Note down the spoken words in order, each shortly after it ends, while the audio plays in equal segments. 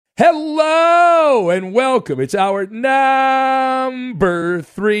Hello and welcome. It's hour number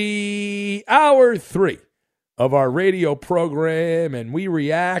 3, hour 3 of our radio program, and we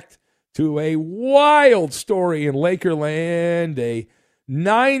react to a wild story in Lakerland, a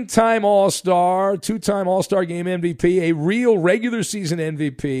 9-time All-Star, 2-time All-Star Game MVP, a real regular season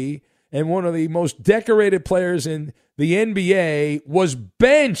MVP, and one of the most decorated players in the NBA was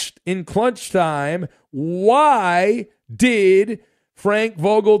benched in clutch time. Why did Frank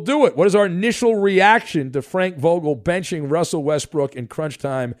Vogel do it? What is our initial reaction to Frank Vogel benching Russell Westbrook in crunch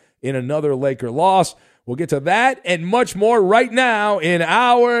time in another Laker loss? We'll get to that and much more right now in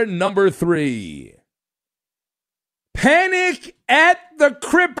hour number 3. Panic at the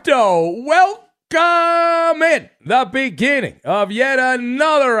Crypto. Welcome in the beginning of yet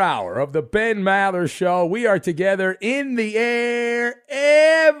another hour of the Ben Maller Show. We are together in the air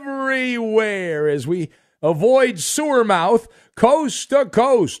everywhere as we avoid sewer mouth, coast to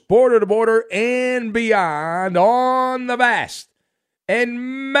coast, border to border, and beyond on the vast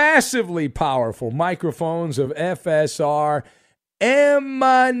and massively powerful microphones of FSR,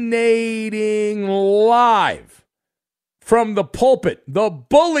 emanating live from the pulpit, the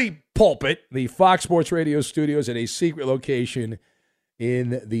bully pulpit, the Fox Sports Radio studios at a secret location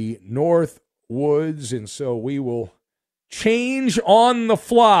in the North Woods. And so we will change on the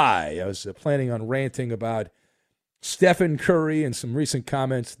fly. I was planning on ranting about Stephen Curry and some recent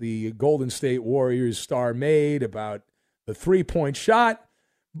comments the Golden State Warriors star made about the three-point shot.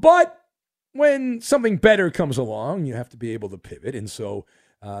 But when something better comes along, you have to be able to pivot. And so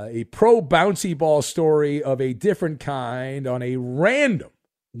a pro bouncy ball story of a different kind on a random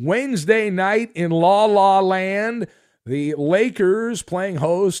Wednesday night in La La Land, the Lakers playing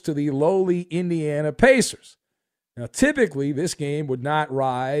host to the lowly Indiana Pacers. Now, typically, this game would not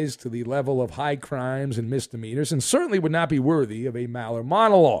rise to the level of high crimes and misdemeanors and certainly would not be worthy of a Maller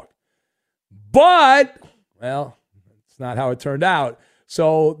monologue. But, well, that's not how it turned out.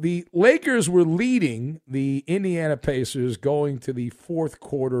 So the Lakers were leading the Indiana Pacers going to the fourth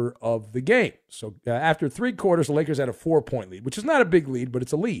quarter of the game. So after 3 quarters, the Lakers had a 4-point lead, which is not a big lead, but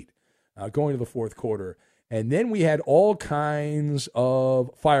it's a lead going to the fourth quarter. And then we had all kinds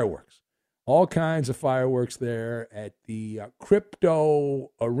of fireworks. All kinds of fireworks there at the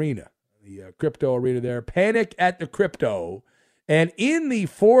Crypto Arena. The Crypto Arena there. Panic at the Crypto. And in the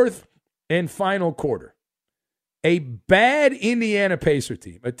fourth and final quarter, a bad Indiana Pacer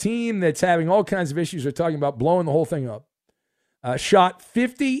team, a team that's having all kinds of issues, they're talking about blowing the whole thing up, shot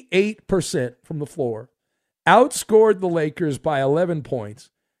 58% from the floor, outscored the Lakers by 11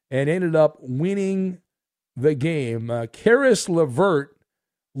 points, and ended up winning the game. Karis LeVert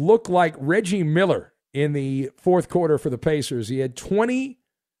looked like Reggie Miller in the fourth quarter for the Pacers. He had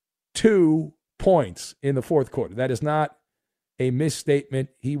 22 points in the fourth quarter. That is not a misstatement.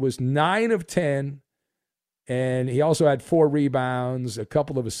 He was 9 of 10, and he also had 4 rebounds, a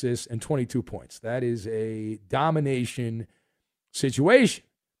couple of assists, and 22 points. That is a domination situation.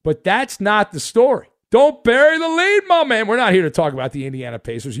 But that's not the story. Don't bury the lead, my man. We're not here to talk about the Indiana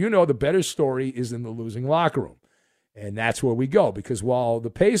Pacers. You know the better story is in the losing locker room. And that's where we go, because while the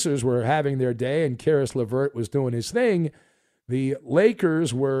Pacers were having their day and Karis LeVert was doing his thing, the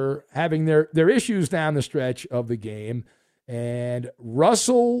Lakers were having their issues down the stretch of the game. And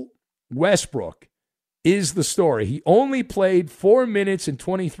Russell Westbrook is the story. He only played 4 minutes and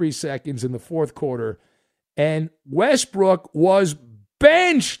 23 seconds in the fourth quarter, and Westbrook was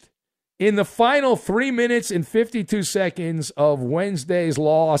benched in the final 3 minutes and 52 seconds of Wednesday's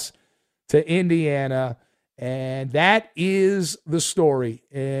loss to Indiana. And that is the story.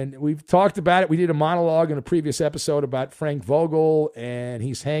 And we've talked about it. We did a monologue in a previous episode about Frank Vogel, and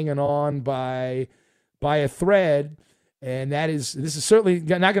he's hanging on by a thread. And this is certainly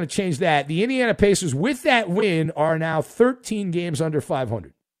not going to change that. The Indiana Pacers, with that win, are now 13 games under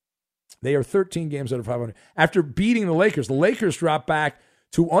 500. They are 13 games under 500. After beating the Lakers dropped back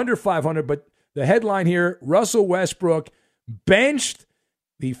to under 500. But the headline here, Russell Westbrook benched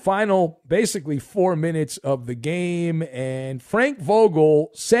the final, basically 4 minutes of the game, and Frank Vogel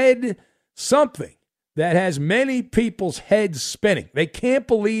said something that has many people's heads spinning. They can't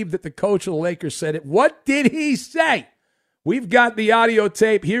believe that the coach of the Lakers said it. What did he say? We've got the audio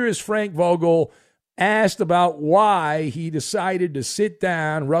tape. Here is Frank Vogel asked about why he decided to sit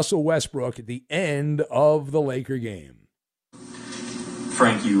down Russell Westbrook at the end of the Laker game.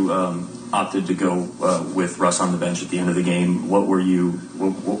 Frank, you opted to go with Russ on the bench at the end of the game. What were you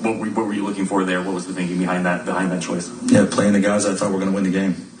looking for there? What was the thinking behind that choice? Yeah, playing the guys I thought were going to win the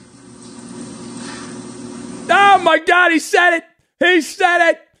game. Oh my God, he said it! He said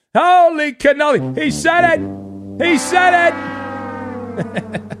it! Holy cannoli! He said it! He said it!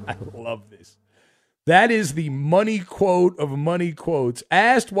 guys. That is the money quote of money quotes.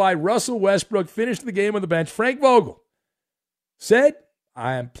 Asked why Russell Westbrook finished the game on the bench, Frank Vogel said,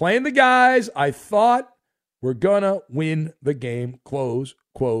 I am playing the guys. I thought we're going to win the game, close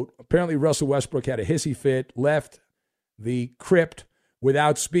quote. Apparently, Russell Westbrook had a hissy fit, left the crypt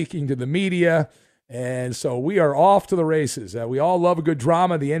without speaking to the media. And so we are off to the races. We all love a good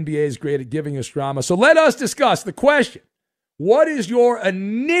drama. The NBA is great at giving us drama. So let us discuss the question. What is your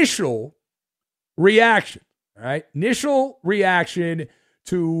initial reaction? All right. Initial reaction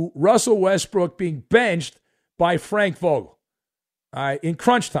to Russell Westbrook being benched by Frank Vogel. All right, in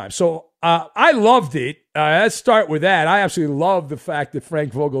crunch time. So I loved it. Let's start with that. I absolutely love the fact that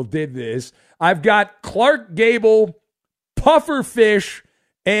Frank Vogel did this. I've got Clark Gable, Pufferfish,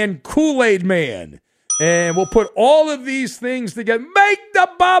 and Kool-Aid Man. And we'll put all of these things together. Make the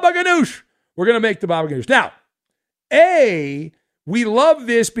Baba Ganoush. We're going to make the Baba Ganoush. Now, we love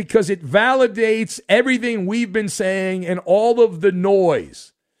this because it validates everything we've been saying and all of the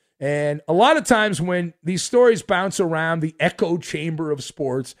noise. And a lot of times when these stories bounce around the echo chamber of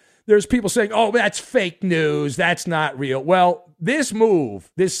sports, there's people saying, oh, that's fake news. That's not real. Well, this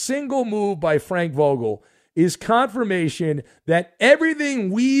move, this single move by Frank Vogel is confirmation that everything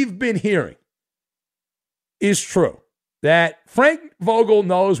we've been hearing is true. That Frank Vogel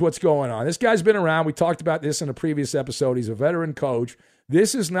knows what's going on. This guy's been around. We talked about this in a previous episode. He's a veteran coach.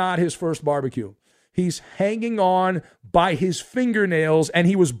 This is not his first barbecue. He's hanging on by his fingernails, and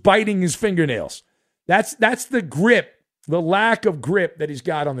he was biting his fingernails. That's the grip, the lack of grip that he's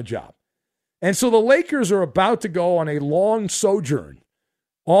got on the job. And so the Lakers are about to go on a long sojourn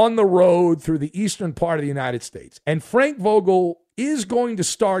on the road through the eastern part of the United States. And Frank Vogel is going to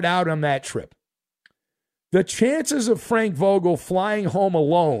start out on that trip. The chances of Frank Vogel flying home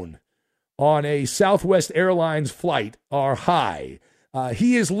alone on a Southwest Airlines flight are high.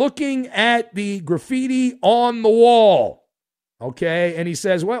 He is looking at the graffiti on the wall, okay? And he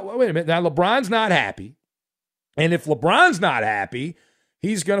says, well, wait a minute. Now, LeBron's not happy. And if LeBron's not happy,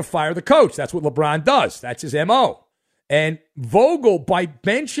 he's going to fire the coach. That's what LeBron does. That's his MO. And Vogel, by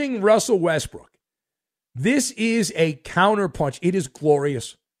benching Russell Westbrook, this is a counterpunch. It is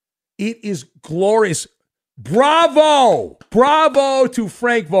glorious. It is glorious. Bravo. Bravo to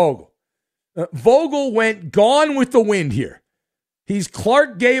Frank Vogel. Vogel went gone with the wind here. He's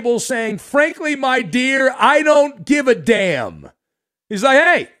Clark Gable saying, frankly, my dear, I don't give a damn. He's like,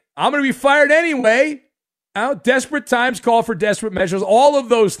 hey, I'm going to be fired anyway. Desperate times call for desperate measures, all of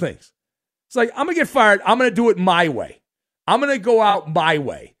those things. It's like, I'm going to get fired. I'm going to do it my way. I'm going to go out my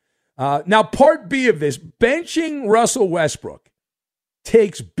way. Now, part B of this, benching Russell Westbrook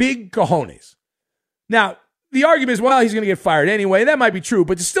takes big cojones. Now, the argument is, well, he's going to get fired anyway. That might be true,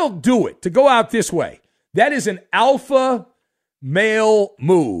 but to still do it, to go out this way, that is an alpha male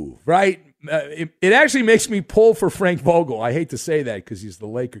move, right? It actually makes me pull for Frank Vogel. I hate to say that because he's the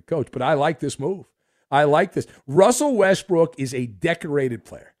Laker coach, but I like this move. I like this. Russell Westbrook is a decorated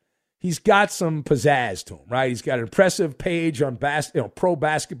player. He's got some pizzazz to him, right? He's got an impressive page on Pro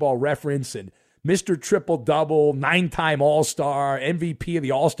Basketball Reference and Mr. Triple-Double, 9-time All-Star, MVP of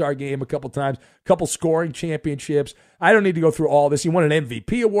the All-Star game a couple times, a couple scoring championships. I don't need to go through all this. He won an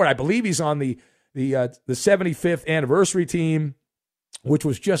MVP award. I believe he's on the 75th anniversary team, which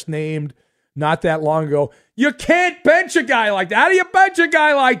was just named not that long ago. You can't bench a guy like that. How do you bench a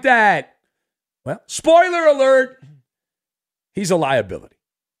guy like that? Well, spoiler alert, he's a liability.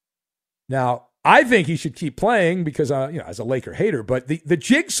 Now, I think he should keep playing because, as a Laker hater, but the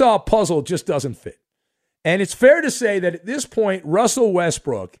jigsaw puzzle just doesn't fit. And it's fair to say that at this point, Russell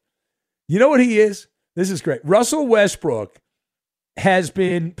Westbrook, you know what he is? This is great. Russell Westbrook has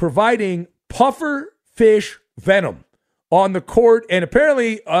been providing puffer fish venom on the court and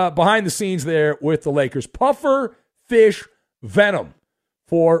apparently behind the scenes there with the Lakers. Puffer fish venom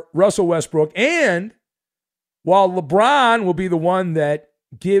for Russell Westbrook. And while LeBron will be the one that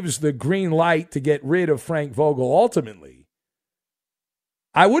gives the green light to get rid of Frank Vogel ultimately,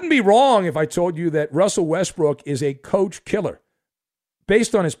 I wouldn't be wrong if I told you that Russell Westbrook is a coach killer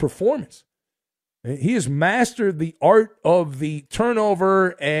based on his performance. He has mastered the art of the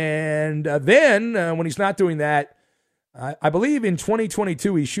turnover, and then when he's not doing that, I believe in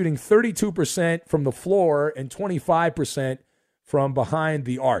 2022 he's shooting 32% from the floor and 25% from behind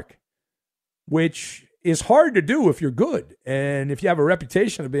the arc, which is hard to do if you're good. And if you have a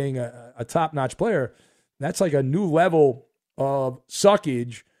reputation of being a top-notch player, that's like a new level of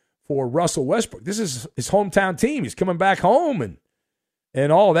suckage for Russell Westbrook. This is his hometown team. He's coming back home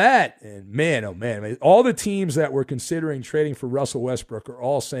and all that. And man, oh man, all the teams that were considering trading for Russell Westbrook are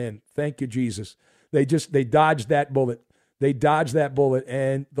all saying, thank you, Jesus. They dodged that bullet. they dodged that bullet,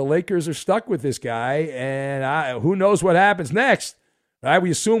 and the Lakers are stuck with this guy, and who knows what happens next. Right?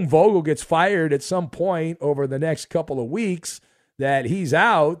 We assume Vogel gets fired at some point over the next couple of weeks, that he's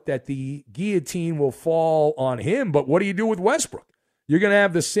out, that the guillotine will fall on him. But what do you do with Westbrook? You're going to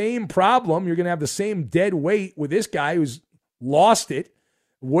have the same problem. You're going to have the same dead weight with this guy who's lost it.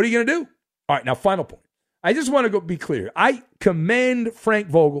 What are you going to do? All right, now, final point. I just want to be clear. I commend Frank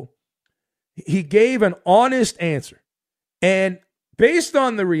Vogel. He gave an honest answer. And based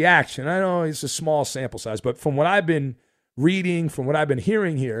on the reaction, I know it's a small sample size, but from what I've been reading, from what I've been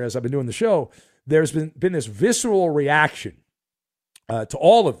hearing here as I've been doing the show, there's been this visceral reaction to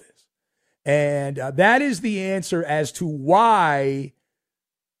all of this. And that is the answer as to why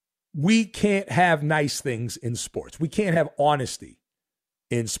we can't have nice things in sports. We can't have honesty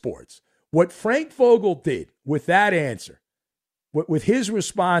in sports. What Frank Vogel did with that answer, with his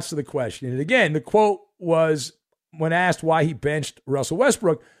response to the question, and again, the quote was when asked why he benched Russell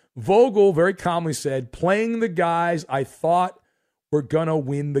Westbrook, Vogel very calmly said, "Playing the guys I thought were going to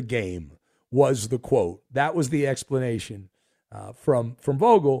win the game," was the quote. That was the explanation from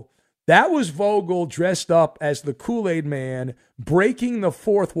Vogel. That was Vogel dressed up as the Kool-Aid man, breaking the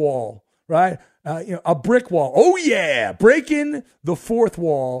fourth wall, right? A brick wall. Oh, yeah, breaking the fourth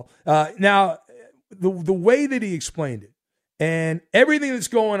wall. Now, the way that he explained it, and everything that's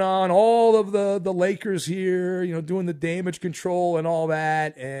going on, all of the Lakers here, doing the damage control and all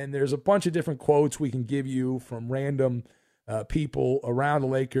that, and there's a bunch of different quotes we can give you from random people around the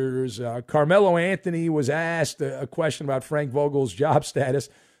Lakers. Carmelo Anthony was asked a question about Frank Vogel's job status.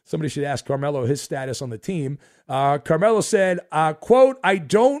 Somebody should ask Carmelo his status on the team. Carmelo said, quote, "I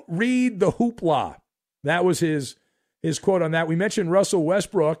don't read the hoopla." That was his quote on that. We mentioned Russell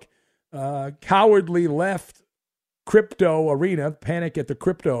Westbrook cowardly left crypto arena, panic at the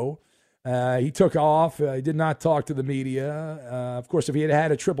crypto. He took off. He did not talk to the media. Of course, if he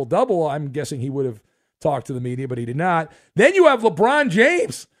had a triple-double, I'm guessing he would have talked to the media, but he did not. Then you have LeBron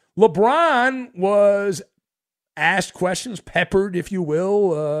James. LeBron was asked questions, peppered, if you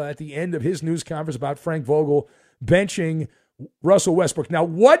will, at the end of his news conference about Frank Vogel benching Russell Westbrook. Now,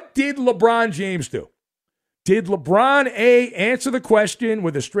 what did LeBron James do? Did LeBron, A, answer the question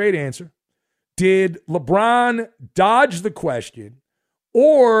with a straight answer? Did LeBron dodge the question?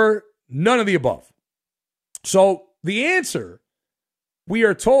 Or none of the above? So the answer, we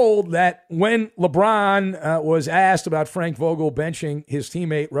are told that when LeBron was asked about Frank Vogel benching his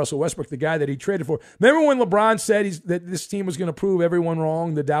teammate Russell Westbrook, the guy that he traded for. Remember when LeBron said that this team was going to prove everyone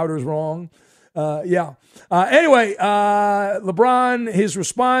wrong, the doubters wrong? Anyway, LeBron, his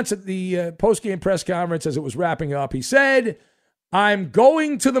response at the post-game press conference as it was wrapping up, he said, "I'm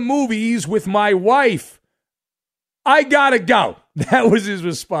going to the movies with my wife. I gotta go." That was his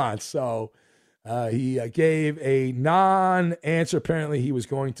response. So he gave a non-answer. Apparently, he was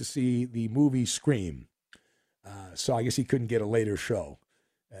going to see the movie Scream. So I guess he couldn't get a later show.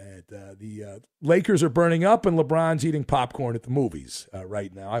 And the Lakers are burning up, and LeBron's eating popcorn at the movies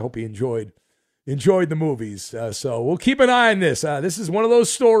right now. I hope he enjoyed the movies. So we'll keep an eye on this. This is one of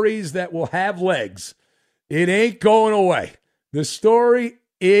those stories that will have legs. It ain't going away. The story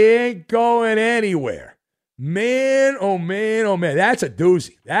ain't going anywhere. Man, oh man, oh man. That's a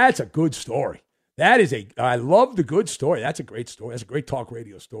doozy. That's a good story. I love the good story. That's a great story. That's a great talk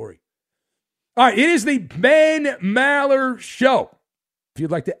radio story. All right, it is the Ben Maller Show. If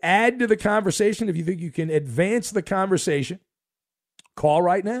you'd like to add to the conversation, if you think you can advance the conversation, call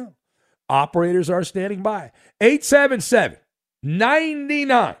right now. Operators are standing by.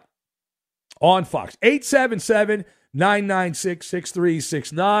 877-99 on Fox.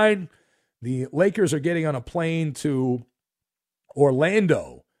 877-996-6369. The Lakers are getting on a plane to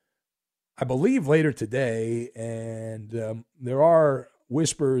Orlando, I believe, later today, and there are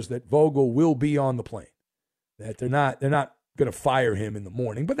whispers that Vogel will be on the plane, that they're not going to fire him in the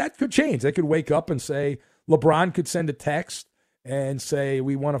morning, but that could change. They could wake up and say, LeBron could send a text and say,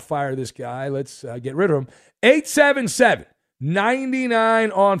 we want to fire this guy. Let's get rid of him.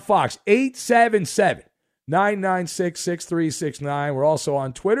 877-99 on Fox. 877-996-6369. We're also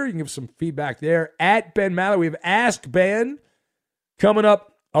on Twitter. You can give some feedback there. At Ben Maller. We have Ask Ben coming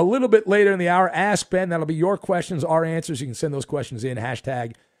up a little bit later in the hour. Ask Ben. That'll be your questions, our answers. You can send those questions in.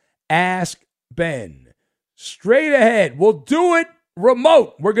 Hashtag Ask Ben. Straight ahead. We'll do it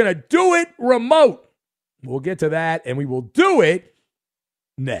remote. We're going to do it remote. We'll get to that, and we will do it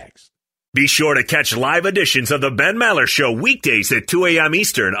next. Be sure to catch live editions of the Ben Maller Show weekdays at 2 a.m.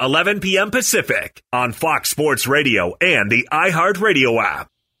 Eastern, 11 p.m. Pacific on Fox Sports Radio and the iHeartRadio app.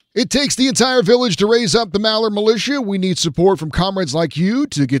 It takes the entire village to raise up the Maller Militia. We need support from comrades like you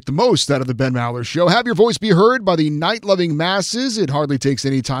to get the most out of the Ben Maller Show. Have your voice be heard by the night-loving masses. It hardly takes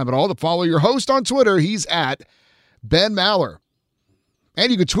any time at all to follow your host on Twitter. He's at Ben Maller. And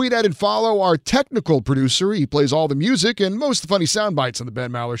you can tweet at and follow our technical producer. He plays all the music and most of the funny sound bites on the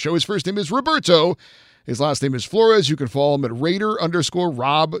Ben Maller Show. His first name is Roberto. His last name is Flores. You can follow him at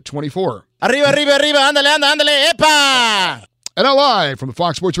Raider_Rob24. Arriba, arriba, arriba, ándale, ándale, epa! And now live from the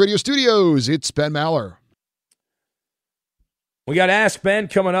Fox Sports Radio studios, it's Ben Maller. We got Ask Ben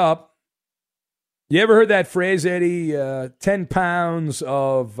coming up. You ever heard that phrase, Eddie? 10 pounds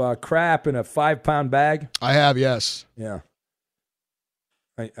of crap in a 5-pound bag? I have, yes. Yeah.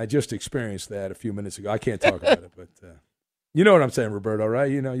 I just experienced that a few minutes ago. I can't talk about it, but you know what I'm saying, Roberto, right?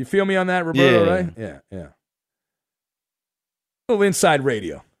 You know, you feel me on that, Roberto, right? Yeah. A little inside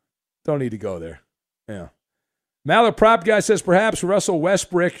radio. Don't need to go there. Yeah. Maller Prop Guy says perhaps Russell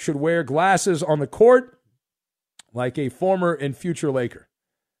Westbrook should wear glasses on the court like a former and future Laker.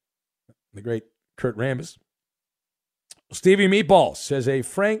 The great Kurt Rambis. Stevie Meatballs says a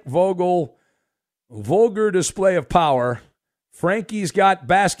Frank Vogel vulgar display of power. Frankie's got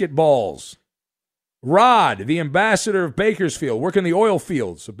basketballs. Rod, the ambassador of Bakersfield, working the oil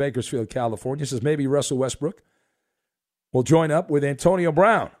fields of Bakersfield, California, says maybe Russell Westbrook will join up with Antonio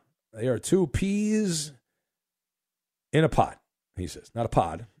Brown. They are two peas in a pot, he says. Not a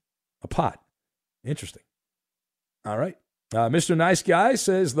pod, a pot. Interesting. All right. Mr. Nice Guy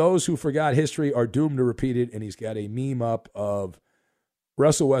says those who forgot history are doomed to repeat it, and he's got a meme up of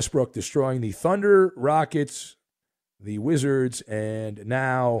Russell Westbrook destroying the Thunder, Rockets, the Wizards, and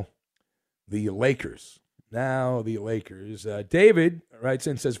now the Lakers. David writes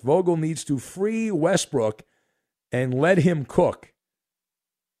in and says Vogel needs to free Westbrook and let him cook.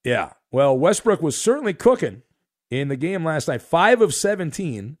 Yeah, well, Westbrook was certainly cooking in the game last night, 5 of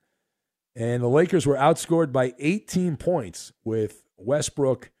 17, and the Lakers were outscored by 18 points with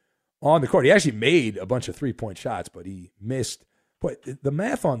Westbrook on the court. He actually made a bunch of three-point shots, but he missed. But the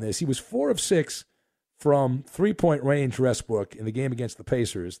math on this, he was 4 of 6 from three-point range, Westbrook, in the game against the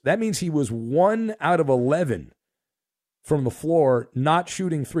Pacers. That means he was 1 out of 11 from the floor not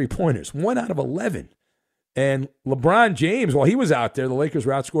shooting three-pointers. 1 out of 11. And LeBron James, while he was out there, the Lakers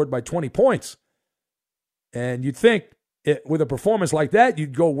were outscored by 20 points. And you'd think with a performance like that,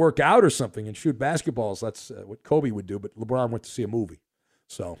 you'd go work out or something and shoot basketballs. That's what Kobe would do, but LeBron went to see a movie.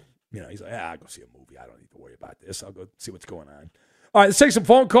 So, he's like, I'll go see a movie. I don't need to worry about this. I'll go see what's going on. All right, let's take some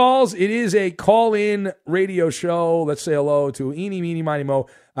phone calls. It is a call-in radio show. Let's say hello to Eeny, Meeny, Miny, Mo.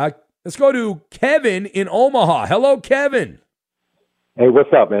 Let's go to Kevin in Omaha. Hello, Kevin. Hey,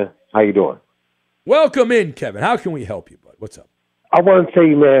 what's up, man? How you doing? Welcome in, Kevin. How can we help you, bud? What's up? I want to tell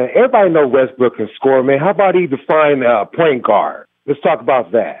you, man, everybody know Westbrook can score, man. How about he define point guard? Let's talk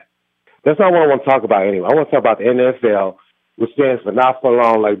about that. That's not what I want to talk about anyway. I want to talk about the NFL, which stands for not for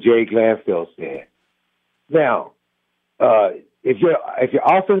long, like Jerry Glanville said. Now, if your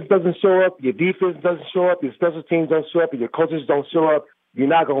offense doesn't show up, your defense doesn't show up, your special teams don't show up, and your coaches don't show up, you're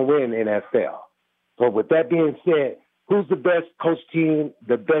not going to win in the NFL. So with that being said, who's the best coach team,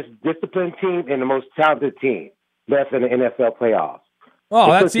 the best disciplined team, and the most talented team left in the NFL playoffs?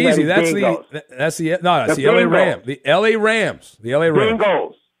 Oh, that's easy. That's the LA Rams. The LA Rams. The LA Rams.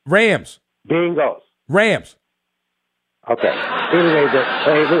 Rams. Rams. Okay. Anyway,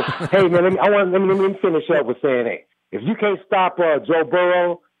 hey man, let me finish up with saying, hey, if you can't stop Joe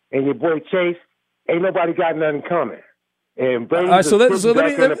Burrow and your boy Chase, ain't nobody got nothing coming. And Brady's in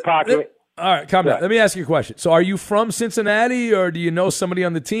the pocket. All right, calm down. Let me ask you a question. So, are you from Cincinnati, or do you know somebody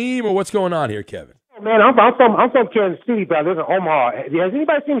on the team, or what's going on here, Kevin? Man, I'm from Kansas City, but I live in Omaha. Has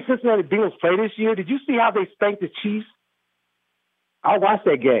anybody seen the Cincinnati Bengals play this year? Did you see how they spanked the Chiefs? I watched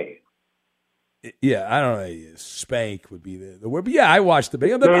that game. Yeah, I don't know. Spank would be the word, but yeah, I watched the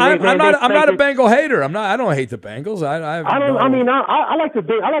Bengals. I'm not a Bengal hater. I don't hate the Bengals. I like the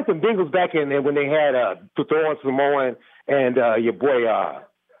Bengals back in there when they had Thorne Samoan and your boy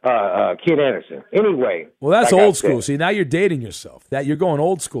Ken Anderson. Anyway, well, that's old school. See, now you're dating yourself. That you're going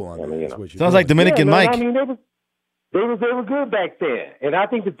old school on that. Sounds like Dominican Mike. I mean, they were good back then, and I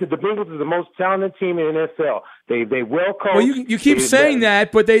think that the Bengals are the most talented team in the NFL. They well coached. Well, you keep saying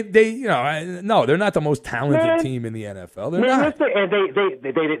that, but they no, they're not the most talented team in the NFL. They're not. Listen, and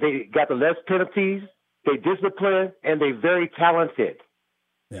they got the less penalties. They discipline, and they're very talented.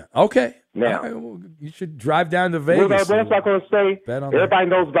 Yeah. Okay. Now you should drive down to Vegas. What else I'm going to say? Everybody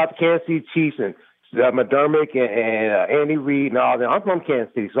knows about the Kansas City Chiefs and McDermott and Andy Reid and all that. I'm from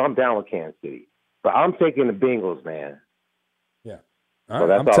Kansas City, so I'm down with Kansas City. But I'm taking the Bengals, man. Yeah. So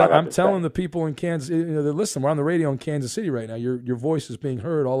that's all I got I'm to telling say. the people in Kansas, they're listening. We're on the radio in Kansas City right now. Your voice is being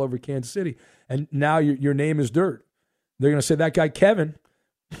heard all over Kansas City, and now your name is dirt. They're going to say that guy Kevin.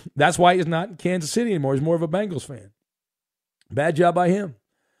 That's why he's not in Kansas City anymore. He's more of a Bengals fan. Bad job by him.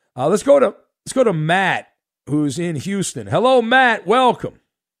 Let's go to Matt, who's in Houston. Hello, Matt. Welcome.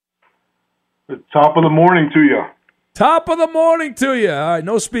 Top of the morning to you. Top of the morning to you. All right,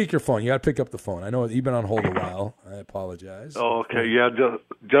 no speakerphone. You got to pick up the phone. I know you've been on hold a while. I apologize. Oh, okay, yeah,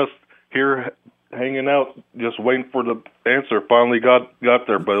 just here hanging out, just waiting for the answer. Finally got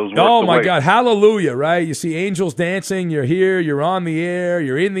there, but it was worth Oh, the my wait. God. Hallelujah, right? You see angels dancing. You're here. You're on the air.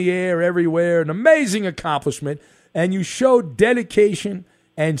 You're in the air everywhere. An amazing accomplishment. And you showed dedication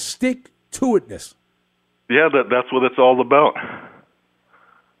and stick-to-itness. Yeah, that's what it's all about.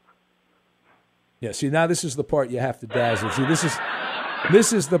 Yeah, see, now this is the part you have to dazzle. See, this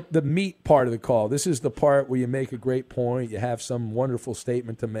is the meat part of the call. This is the part where you make a great point, you have some wonderful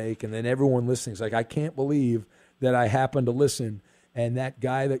statement to make, and then everyone listening is like, I can't believe that I happened to listen. And that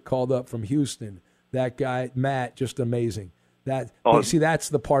guy that called up from Houston, that guy, Matt, just amazing. See, that's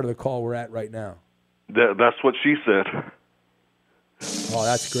the part of the call we're at right now. That's what she said. Oh,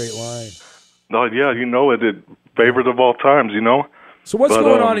 that's a great line. No, yeah, it favorite of all times, So what's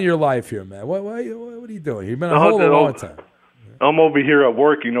going on in your life here, man? What are you doing? You've been on hold a long time. I'm over here at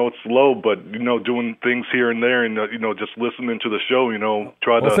work, it's slow, but, doing things here and there and, just listening to the show,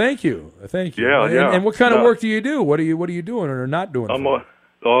 Well, thank you. Thank you. Yeah, yeah. And what kind of work do you do? What are you doing or not doing? I'm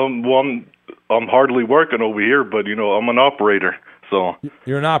hardly working over here, but, I'm an operator, so.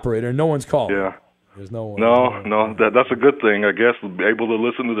 You're an operator and no one's calling. Yeah. There's no one. No, that's a good thing, I guess, able to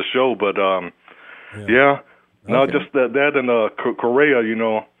listen to the show, but, yeah. No, Okay. just that and Correa,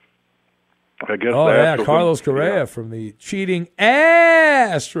 I guess. Oh, the yeah, Astros Carlos Correa from the cheating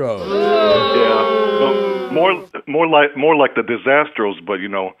Astros. Yeah, no, more like the Disastros, but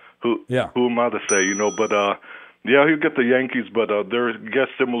who am I to say? But yeah, he'll get the Yankees, but they're I guess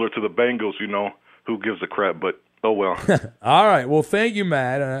similar to the Bengals. Who gives a crap? But oh well. All right, well, thank you,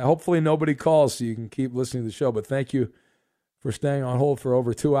 Matt. Hopefully nobody calls so you can keep listening to the show. But thank you for staying on hold for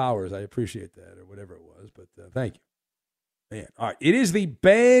over 2 hours. I appreciate that, or whatever it was. But thank you. Man. All right. It is the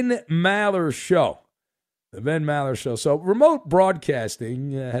Ben Maller Show. The Ben Maller Show. So remote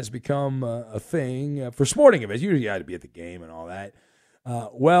broadcasting has become a thing for sporting events. Usually you had to be at the game and all that.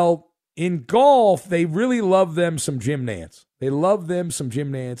 Well, in golf, they really love them some Jim Nantz. They love them some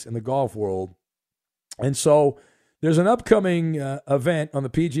Jim Nantz in the golf world. And so there's an upcoming event on the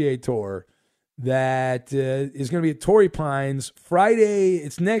PGA Tour that is going to be at Torrey Pines Friday. I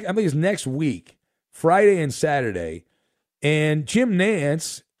think it's next week, Friday and Saturday. And Jim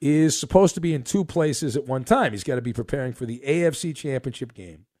Nantz is supposed to be in two places at one time. He's got to be preparing for the AFC Championship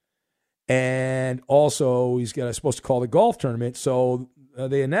game. And also he's supposed to call the golf tournament. So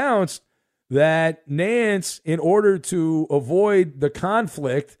they announced that Nantz, in order to avoid the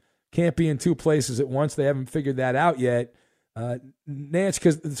conflict, can't be in two places at once. They haven't figured that out yet. Nantz,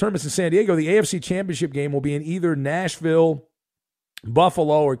 because the tournament's in San Diego, the AFC Championship game will be in either Nashville,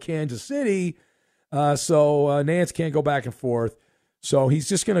 Buffalo, or Kansas City. So Nantz can't go back and forth. So he's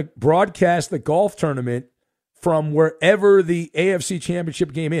just going to broadcast the golf tournament from wherever the AFC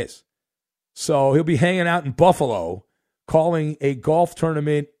Championship game is. So he'll be hanging out in Buffalo, calling a golf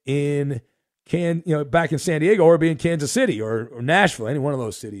tournament in back in San Diego, or be in Kansas City or Nashville, any one of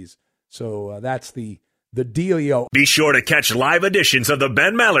those cities. So that's the dealio. Be sure to catch live editions of the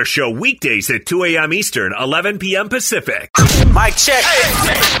Ben Maller Show weekdays at 2 a.m. Eastern, 11 p.m. Pacific. Mic check.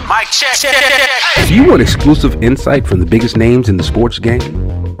 Mic check. Do you want exclusive insight from the biggest names in the sports game?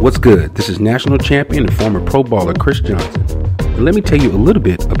 What's good? This is national champion and former pro baller Chris Johnson. And let me tell you a little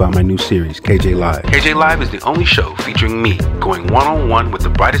bit about my new series, KJ Live. KJ Live is the only show featuring me going one-on-one with the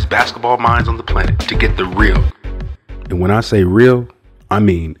brightest basketball minds on the planet to get the real. And when I say real, I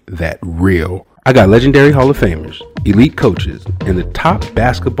mean that real. I got legendary Hall of Famers, elite coaches, and the top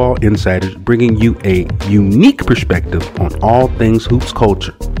basketball insiders bringing you a unique perspective on all things hoops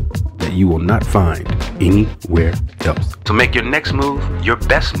culture that you will not find anywhere else. So make your next move your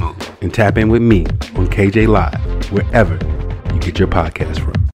best move and tap in with me on KJ Live, wherever you get your podcast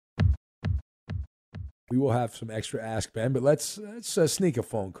from. We will have some extra Ask Ben, but let's sneak a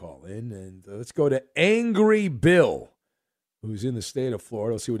phone call in, and let's go to Angry Bill, who's in the state of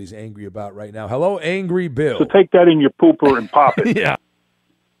Florida. Let's see what he's angry about right now. Hello, Angry Bill. So take that in your pooper and pop it. Yeah.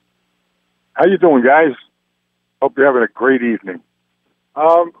 How you doing, guys? Hope you're having a great evening.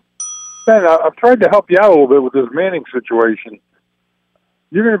 Ben, I've tried to help you out a little bit with this Manning situation.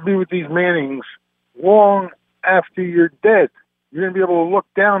 You're going to be with these Mannings long after you're dead. You're going to be able to look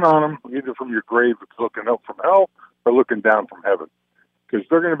down on them, either from your grave, looking up from hell, or looking down from heaven. because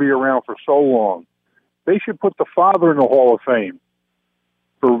they're going to be around for so long. They should put the father in the Hall of Fame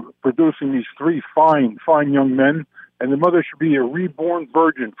for producing these 3 fine young men, and the mother should be a reborn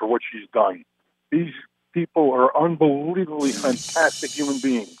virgin for what she's done. These people are unbelievably fantastic human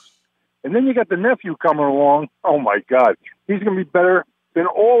beings. And then you got the nephew coming along. Oh, my God. He's going to be better than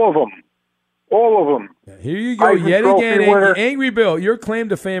all of them. All of them. Here you go. Heisman Yet Trophy again, winner. Angry Bill, your claim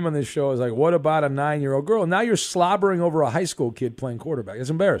to fame on this show is like, what about a 9-year-old girl? Now you're slobbering over a high school kid playing quarterback. It's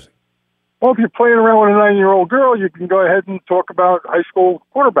embarrassing. Well, if you're playing around with a 9-year-old girl, you can go ahead and talk about high school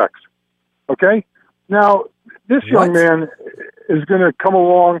quarterbacks. Okay? Now, this young man is going to come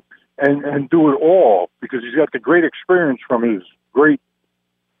along and do it all because he's got the great experience from his great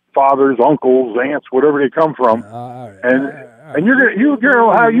fathers, uncles, aunts, whatever they come from. And you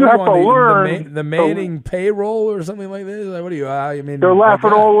have to learn the Manning payroll or something like this. Like, what do you? I mean, they're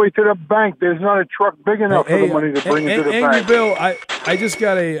laughing all the way to the bank. There's not a truck big enough for the money to bring into the Angry bank. Bill, I just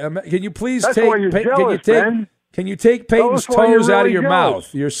got a. Can you please That's take? why you're jealous, Ben. Can you take Peyton's Tell us why you're toes out of really your jealous.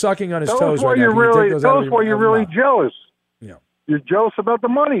 mouth? You're sucking on his Tell toes us why right now. you're Can you take really, those out tell of us your why you're really mouth? jealous. Yeah. You're jealous about the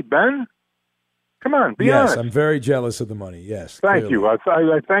money, Ben. Come on, be honest. Yes, I'm very jealous of the money. Yes. Thank clearly. you. I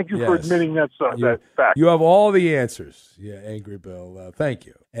thank you for Yes. admitting that fact. You have all the answers. Yeah, Angry Bill. Thank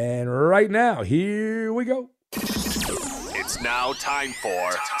you. And right now, here we go. It's now time for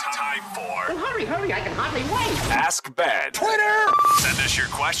Well, hurry, I can hardly wait. Ask Ben. Twitter! Send us your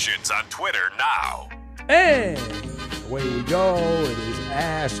questions on Twitter now. And away we go. It is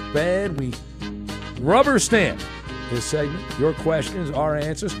Ask Ben. We rubber stamp this segment. Your questions, our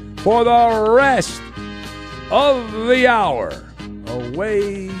answers for the rest of the hour.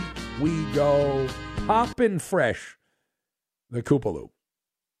 Away we go. Poppin' fresh. The Koopa Loop.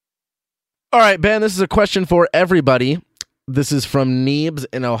 All right, Ben, this is a question for everybody. This is from Neebs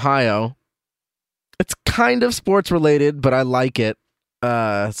in Ohio. It's kind of sports related, but I like it. So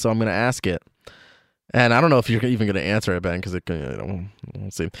I'm going to ask it. And I don't know if you're even going to answer it, Ben, because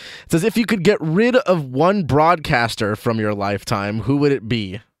we'll see. It says, if you could get rid of one broadcaster from your lifetime, who would it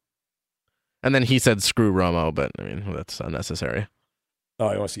be? And then he said, screw Romo, but I mean, that's unnecessary. Oh,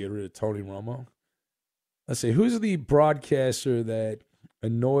 he wants to get rid of Tony Romo? Let's see. Who's the broadcaster that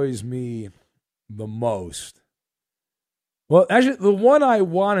annoys me the most? Well, actually, the one I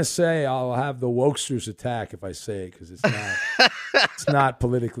want to say, I'll have the Wokesters attack if I say it because it's not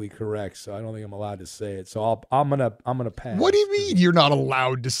politically correct. So I don't think I'm allowed to say it. So I'm gonna pass. What do you mean you're not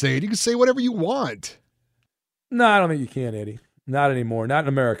allowed to say it? You can say whatever you want. No, I don't think you can, Eddie. Not anymore. Not in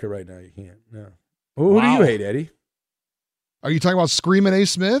America right now. You can't. No. Who do you hate, Eddie? Are you talking about Screamin' A.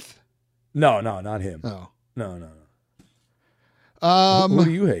 Smith? No, not him. Oh. No. Who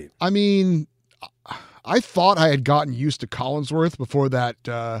do you hate? I mean, I thought I had gotten used to Collinsworth before that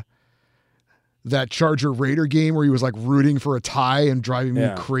Charger Raider game where he was like rooting for a tie and driving me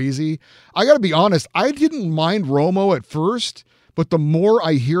crazy. I got to be honest, I didn't mind Romo at first, but the more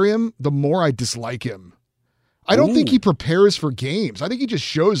I hear him, the more I dislike him. I don't think he prepares for games. I think he just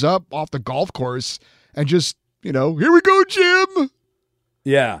shows up off the golf course and just, here we go, Jim.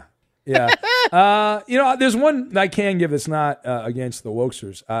 Yeah. There's one I can give that's not against the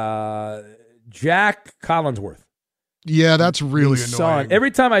Wokesters. Jack Collinsworth. Yeah, that's really annoying.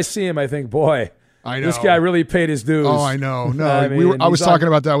 Every time I see him, I think, boy, I know. This guy really paid his dues. Oh, I know. No, I was talking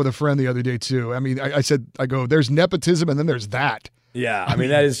about that with a friend the other day, too. I mean, I said, there's nepotism and then there's that. Yeah, I mean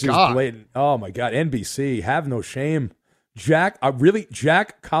that is just blatant. Oh, my God. NBC, have no shame. Jack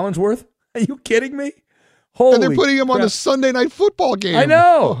Collinsworth? Are you kidding me? Holy and they're putting him crap. on the Sunday Night Football game. I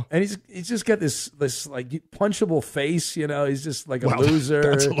know. And he's just got this like punchable face, he's just like a loser.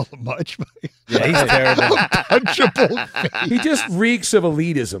 That's a little much. Yeah, he's terrible. Punchable face. He just reeks of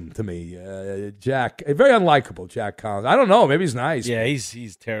elitism to me. Jack, very unlikable, Jack Collins. I don't know. Maybe he's nice. Yeah,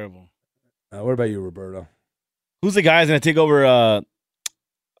 he's terrible. What about you, Roberto? Who's the guy who's going to take over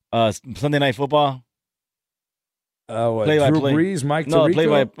Sunday Night Football? Drew Brees, Mike Tirico? No, play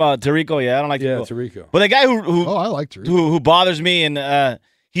by Tirico. Yeah, I don't like Tirico. But the guy who I like Tirico. Who bothers me and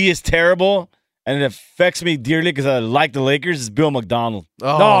he is terrible and it affects me dearly because I like the Lakers is Bill McDonald.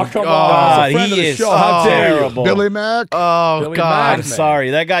 Oh, come on. He is terrible. Billy Mack. Oh, Billy God. Mack, I'm sorry.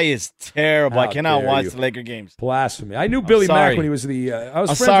 That guy is terrible. I cannot watch you. the Laker games. Blasphemy. I knew Billy Mack when he was I'm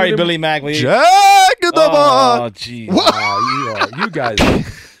sorry, Billy Mack. Jack in the Oh, jeez. You guys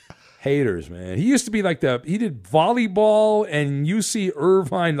haters, man. He used to be he did volleyball and UC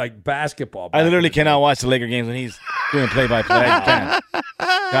Irvine like basketball. I literally cannot watch the Laker games when he's doing play-by-play. I can't.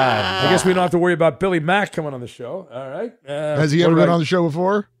 God. I guess we don't have to worry about Billy Mack coming on the show. All right. Has he ever been on the show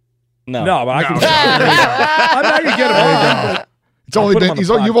before? No. No, but I can. I'm not going to get him on. It's only been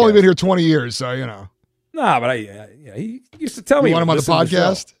you've only been here 20 years, so No, Nah, but he used to tell me. You want him on the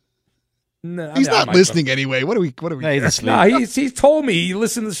podcast? No, he's not listening anyway. What are we? No, he's asleep. Nah, he's told me he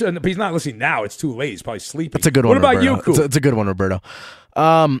listened to the show, but he's not listening now. It's too late. He's probably sleeping. That's a good one. What about Roberto. you, Coop? It's a good one, Roberto.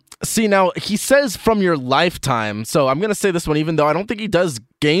 See, now he says from your lifetime, so I'm gonna say this one, even though I don't think he does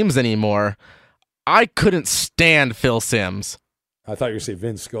games anymore. I couldn't stand Phil Simms. I thought you were going to say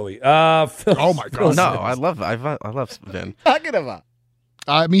Vin Scully. Phil, oh my God! No, I love Vin. Talking about.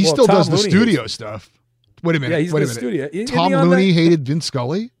 I mean, he still Tom does the Looney studio stuff. Wait a minute. Yeah, he's wait in a the minute. studio. Tom Looney hated Vin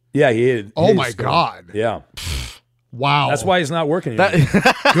Scully. Yeah, he hated. Oh hated my Scully. God! Yeah. Wow. That's why he's not working anymore.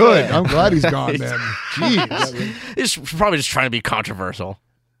 Good. I'm glad he's gone, man. Jeez. He's probably just trying to be controversial.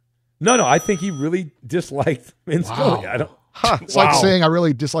 No, I think he really disliked Vin Scully. I don't. It's like saying I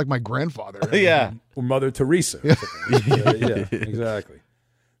really dislike my grandfather. Yeah. Or Mother Teresa. Yeah, exactly.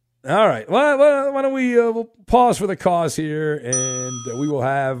 All right. Well, why don't we we'll pause for the cause here, and we will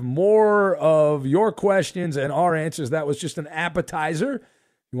have more of your questions and our answers. That was just an appetizer.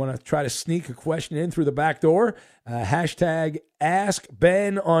 You want to try to sneak a question in through the back door? Hashtag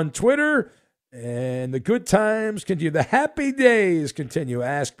AskBen on Twitter. And the good times continue. The happy days continue.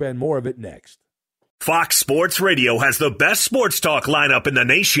 Ask Ben. More of it next. Fox Sports Radio has the best sports talk lineup in the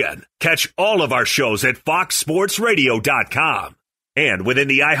nation. Catch all of our shows at foxsportsradio.com. And within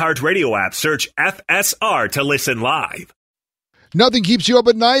the iHeartRadio app, search FSR to listen live. Nothing keeps you up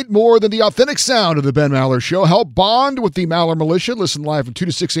at night more than the authentic sound of the Ben Maller Show. Help bond with the Maller Militia. Listen live from 2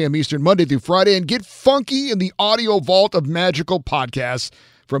 to 6 a.m. Eastern, Monday through Friday, and get funky in the audio vault of magical podcasts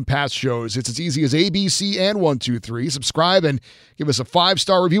from past shows. It's as easy as ABC and 1, 2, 3. Subscribe and give us a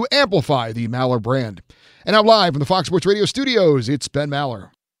 5-star review. Amplify the Maller brand. And now live from the Fox Sports Radio studios, it's Ben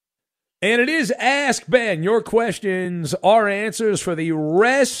Maller. And it is Ask Ben. Your questions, our answers for the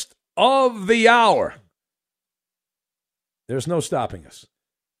rest of the hour. There's no stopping us.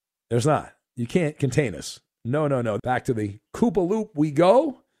 There's not. You can't contain us. No. Back to the Koopa Loop we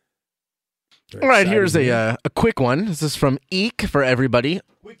go. All right, here's a quick one. This is from Eek for everybody.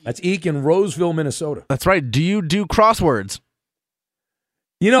 That's Eek in Roseville, Minnesota. That's right. Do you do crosswords?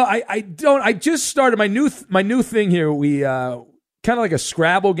 You know, I don't. I just started my new thing here. We kind of like a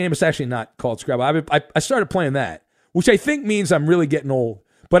Scrabble game. It's actually not called Scrabble. I started playing that, which I think means I'm really getting old.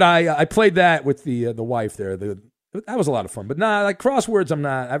 But I played that with the wife there. That was a lot of fun. But nah, like crosswords, I'm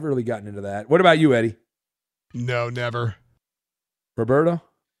not. I've really gotten into that. What about you, Eddie? No, never. Roberto?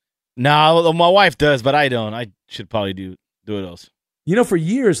 No, my wife does, but I don't. I should probably do those. You know, for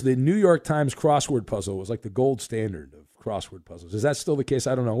years, the New York Times crossword puzzle was like the gold standard of crossword puzzles. Is that still the case?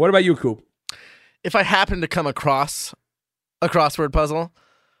 I don't know. What about you, Coop? If I happen to come across a crossword puzzle,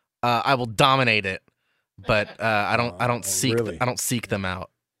 I will dominate it. But I don't seek them out.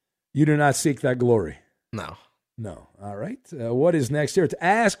 You do not seek that glory. No. All right. What is next here? It's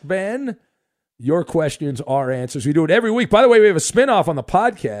Ask Ben. Your questions, our answers. We do it every week. By the way, we have a spinoff on the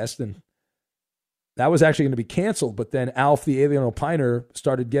podcast, and that was actually going to be canceled, but then Alf, the Alien Opiner,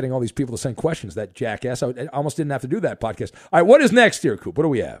 started getting all these people to send questions, that jackass. I almost didn't have to do that podcast. All right, what is next here, Coop? What do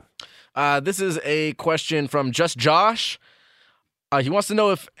we have? This is a question from Just Josh. He wants to know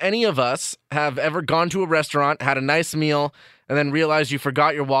if any of us have ever gone to a restaurant, had a nice meal, and then realized you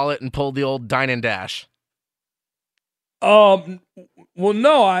forgot your wallet and pulled the old dine and dash. Well,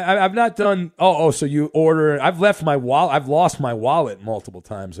 no, I've not done. So you order? I've left my wallet. I've lost my wallet multiple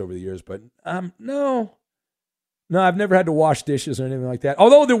times over the years, but no, I've never had to wash dishes or anything like that.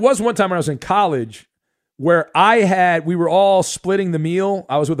 Although there was one time when I was in college where we were all splitting the meal.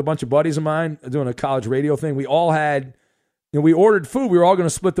 I was with a bunch of buddies of mine doing a college radio thing. We all had, we ordered food. We were all going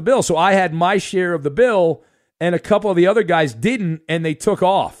to split the bill, so I had my share of the bill, and a couple of the other guys didn't, and they took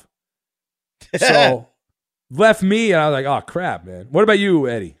off. So. Left me, and I was like, oh, crap, man. What about you,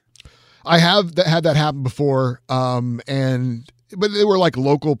 Eddie? I have had that happen before, but they were like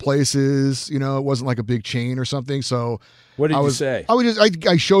local places, it wasn't like a big chain or something. So what did you say?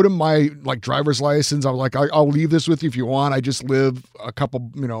 I showed him my driver's license. I was like, I'll leave this with you if you want. I just live a couple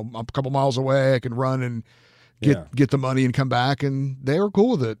miles away. I can run and get the money and come back, and they were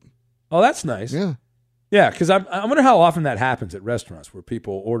cool with it. Oh, that's nice. Yeah. Yeah, because I wonder how often that happens at restaurants where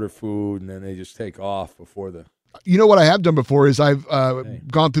people order food and then they just take off before the. You know what I have done before is I've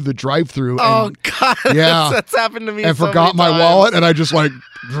gone through the drive-through. Oh God, yeah, that's happened to me. And so forgot my many wallet, and I just just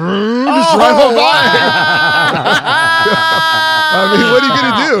drive on by. I mean, what are you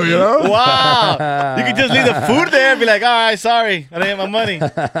gonna do? Wow, you can just leave the food there and be like, all right, sorry, I didn't have my money.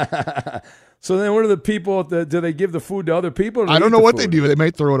 So then, what are the people? Do they give the food to other people? Or do I don't know eat the what food? they do. They may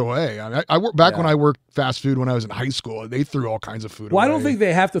throw it away. I work back when I worked fast food when I was in high school. They threw all kinds of food Well, away. I don't think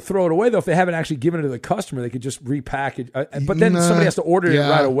they have to throw it away though. If they haven't actually given it to the customer, they could just repackage. But then somebody has to order it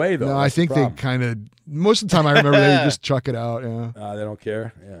right away though. No, I think they kind of. Most of the time, I remember they just chuck it out. Yeah. They don't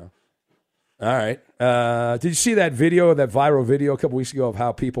care. Yeah. All right. Did you see that video, that viral video a couple weeks ago of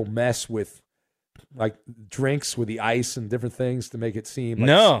how people mess with like drinks with the ice and different things to make it seem like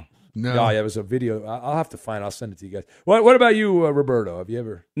No. Oh, yeah, it was a video. I'll have to find it. I'll send it to you guys. What about you, Roberto? Have you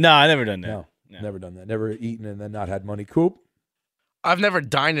ever? No, I've never done that. No, never done that. Never eaten and then not had money. Coop? I've never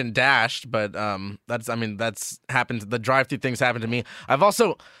dined and dashed, but that's happened. The drive-through things happened to me. I've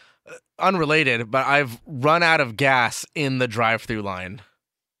also, unrelated, but I've run out of gas in the drive-through line.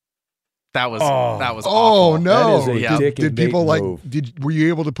 That was awful. Oh no! That is a dick Did and people bait move. Were you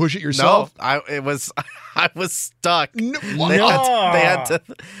able to push it yourself? No, I was stuck. No,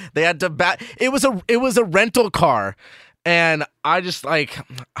 they had to It was a rental car, and I just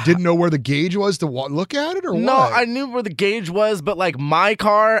didn't know where the gauge was to look at it, or no, what? I knew where the gauge was, but like my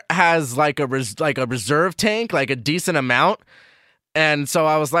car has like a reserve tank, like a decent amount. And so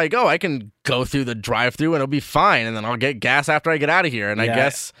I was like, I can go through the drive-through and it'll be fine, and then I'll get gas after I get out of here. And I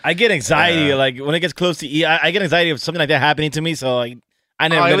guess I get anxiety like when it gets close to eat. I get anxiety of something like that happening to me. So I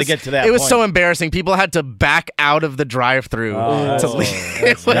never really get to that. It was point. so embarrassing. People had to back out of the drive-through to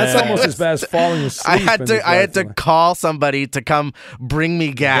leave. That's almost as bad as falling asleep. I had to call somebody to come bring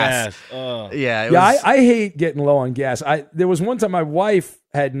me gas. I hate getting low on gas. There was one time my wife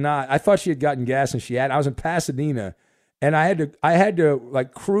had not. I thought she had gotten gas and she had. I was in Pasadena. And I had to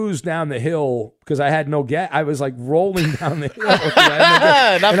like cruise down the hill because I had no gas. I was like rolling down the hill.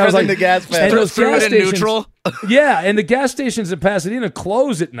 Not pressing the gas pedal. Threw it in neutral. Yeah, and the gas stations in Pasadena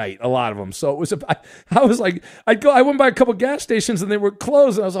close at night. A lot of them. So it was. I was like, I went by a couple gas stations and they were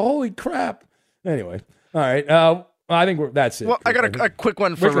closed. And I was like, holy crap. Anyway, all right. I think that's it. Well, I got a quick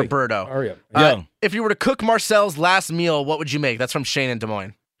one for Roberto. Hurry up. If you were to cook Marcel's last meal, what would you make? That's from Shane in Des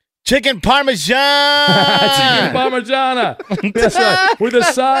Moines. Chicken Parmesan! Chicken Parmigiana. That's right. With a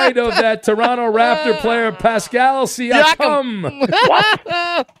side of that Toronto Raptor player, Pascal Siakam.